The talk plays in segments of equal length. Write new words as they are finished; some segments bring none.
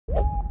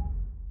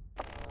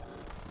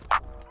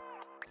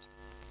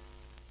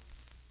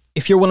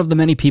if you're one of the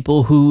many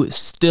people who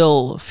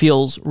still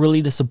feels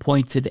really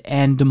disappointed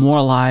and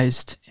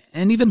demoralized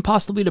and even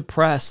possibly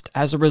depressed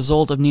as a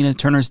result of Nina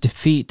Turner's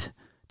defeat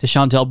to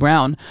Shontel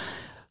Brown,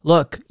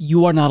 look,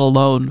 you are not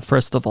alone,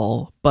 first of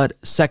all. But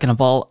second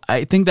of all,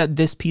 I think that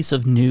this piece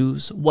of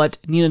news, what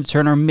Nina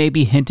Turner may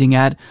be hinting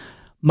at,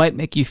 might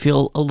make you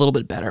feel a little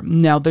bit better.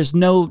 Now, there's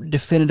no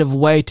definitive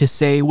way to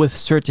say with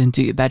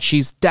certainty that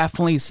she's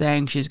definitely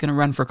saying she's going to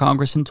run for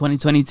Congress in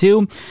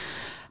 2022.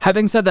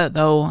 Having said that,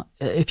 though,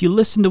 if you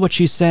listen to what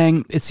she's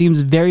saying, it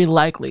seems very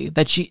likely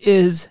that she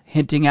is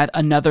hinting at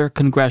another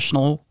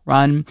congressional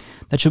run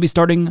that she'll be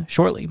starting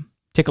shortly.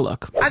 Take a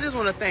look. I just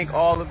want to thank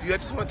all of you. I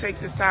just want to take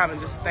this time and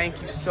just thank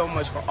you so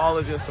much for all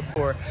of your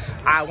support.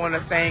 I want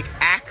to thank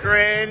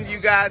Akron. You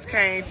guys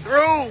came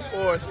through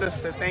for us,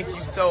 sister. Thank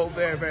you so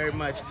very, very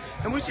much.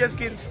 And we're just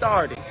getting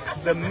started.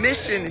 The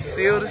mission is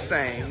still the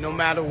same. No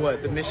matter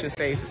what, the mission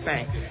stays the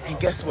same. And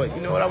guess what?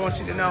 You know what I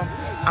want you to know?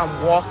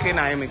 I'm walking.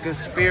 I am in good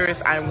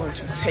spirits. I am going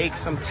to take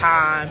some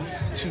time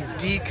to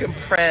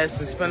decompress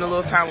and spend a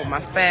little time with my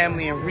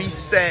family and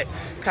reset,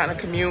 kind of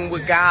commune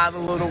with God a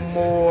little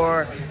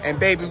more. And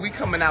baby, we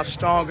coming out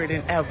stronger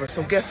than ever.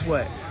 So guess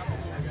what?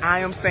 I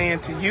am saying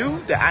to you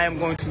that I am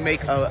going to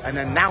make an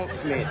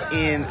announcement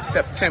in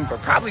September,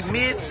 probably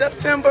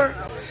mid-September,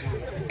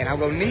 and I'm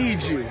going to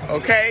need you,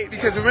 okay?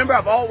 Because remember,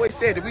 I've always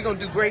said that we're going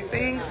to do great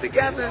things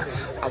together.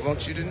 I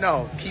want you to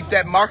know, keep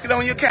that, mark it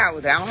on your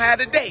calendar. I don't have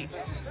the date,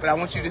 but I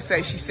want you to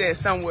say, she said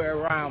somewhere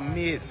around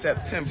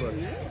mid-September.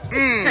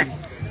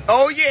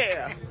 Oh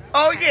yeah.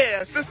 Oh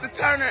yeah, Sister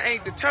Turner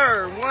ain't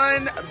deterred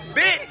one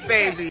bit,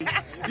 baby.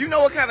 You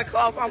know what kind of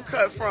cloth I'm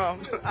cut from.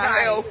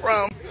 I hail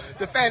from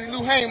the Fannie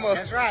Lou Hamer.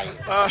 That's right.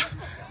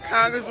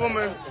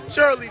 Congresswoman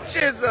Shirley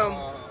Chisholm,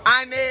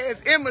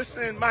 Inez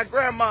Emerson, my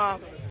grandma,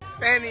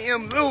 Fannie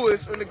M.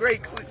 Lewis from the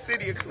great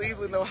city of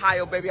Cleveland,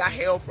 Ohio, baby. I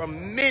hail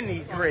from many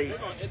great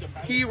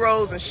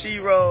heroes and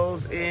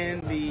sheroes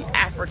in the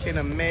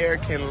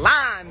African-American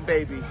line,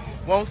 baby.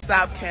 Won't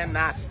stop,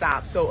 cannot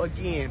stop. So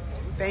again,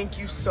 thank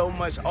you so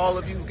much, all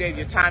of you who gave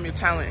your time, your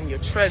talent, and your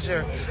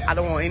treasure. I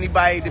don't want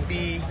anybody to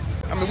be,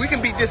 I mean, we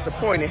can be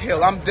disappointed.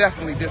 Hell, I'm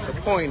definitely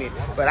disappointed,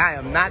 but I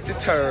am not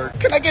deterred.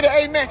 Can I get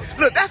an amen?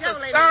 Look, that's a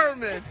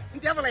sermon.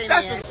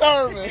 That's a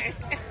sermon.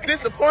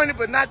 Disappointed,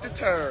 but not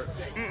deterred.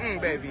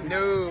 Baby,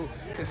 no.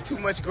 It's too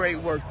much great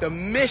work. The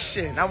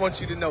mission, I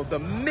want you to know, the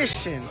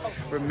mission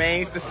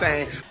remains the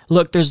same.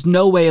 Look, there's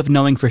no way of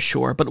knowing for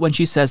sure, but when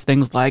she says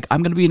things like,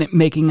 I'm going to be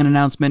making an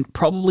announcement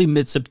probably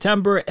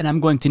mid-September, and I'm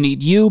going to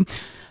need you,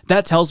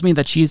 that tells me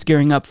that she's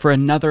gearing up for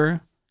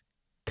another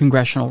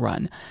congressional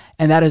run.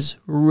 And that is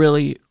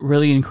really,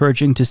 really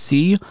encouraging to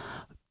see,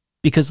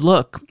 because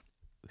look,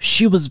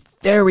 she was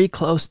very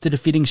close to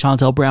defeating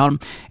Shontel Brown,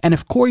 and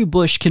if Cori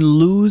Bush can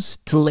lose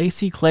to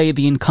Lacey Clay,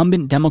 the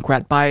incumbent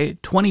Democrat, by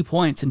 20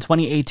 points in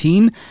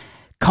 2018,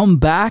 come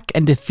back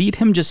and defeat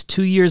him just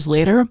 2 years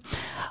later,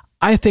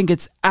 I think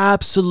it's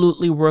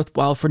absolutely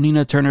worthwhile for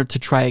Nina Turner to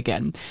try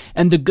again.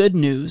 And the good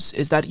news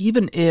is that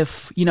even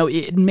if, you know,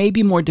 it may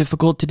be more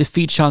difficult to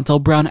defeat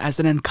Shontel Brown as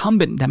an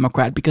incumbent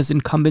Democrat, because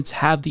incumbents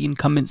have the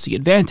incumbency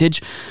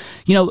advantage,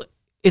 you know,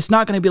 it's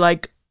not going to be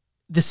like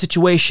the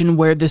situation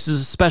where this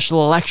is a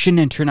special election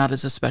and turnout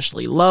is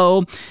especially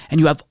low, and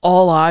you have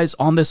all eyes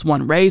on this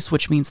one race,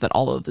 which means that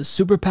all of the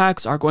super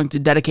PACs are going to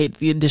dedicate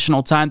the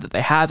additional time that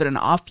they have in an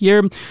off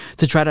year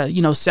to try to,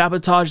 you know,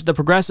 sabotage the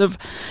progressive.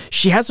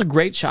 She has a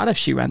great shot if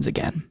she runs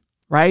again,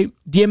 right?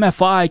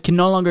 DMFI can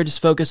no longer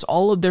just focus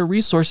all of their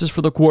resources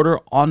for the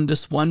quarter on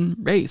this one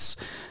race.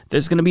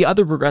 There's going to be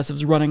other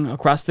progressives running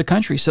across the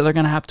country, so they're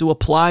going to have to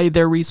apply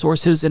their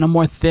resources in a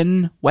more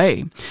thin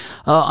way.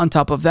 On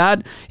top of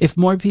that, if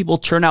more people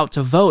turn out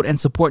to vote and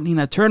support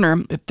Nina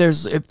Turner, if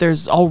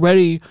there's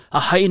already a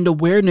heightened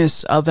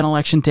awareness of an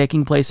election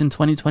taking place in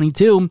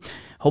 2022,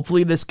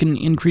 hopefully this can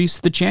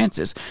increase the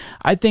chances.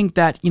 I think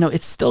that, you know,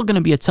 it's still going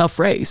to be a tough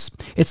race.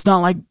 It's not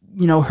like,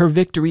 you know, her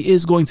victory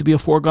is going to be a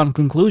foregone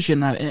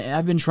conclusion.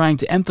 I've been trying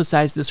to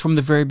emphasize this from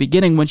the very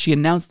beginning when she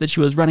announced that she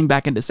was running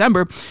back in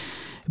December.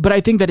 But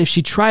I think that if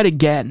she tried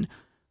again,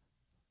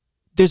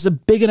 there's a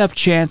big enough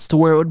chance to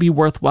where it would be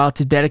worthwhile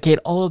to dedicate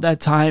all of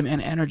that time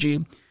and energy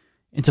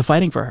into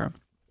fighting for her.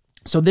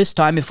 So this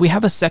time, if we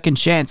have a second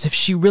chance, if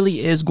she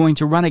really is going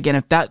to run again,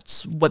 if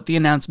that's what the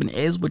announcement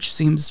is, which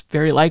seems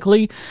very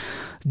likely,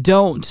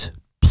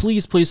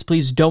 please, please,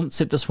 please don't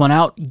sit this one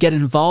out. Get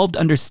involved.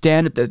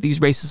 Understand that these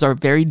races are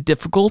very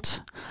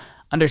difficult.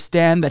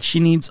 Understand that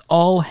she needs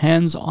all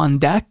hands on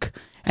deck.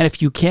 And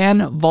if you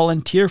can,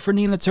 volunteer for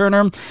Nina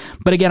Turner.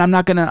 But again, I'm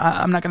not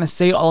gonna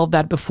say all of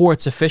that before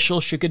it's official.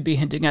 She could be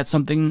hinting at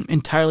something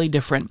entirely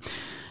different.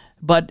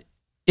 But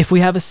if we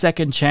have a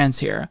second chance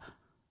here,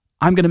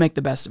 I'm gonna make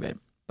the best of it.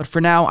 But for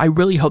now, I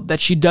really hope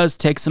that she does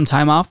take some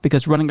time off,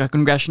 because running a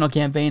congressional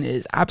campaign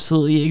is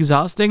absolutely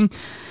exhausting.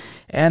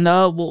 And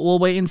we'll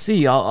wait and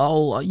see.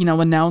 I'll you know,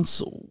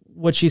 announce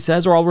what she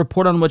says, or I'll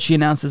report on what she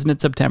announces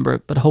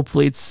mid-September, but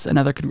hopefully it's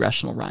another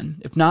congressional run.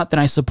 If not, then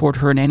I support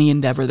her in any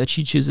endeavor that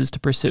she chooses to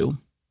pursue.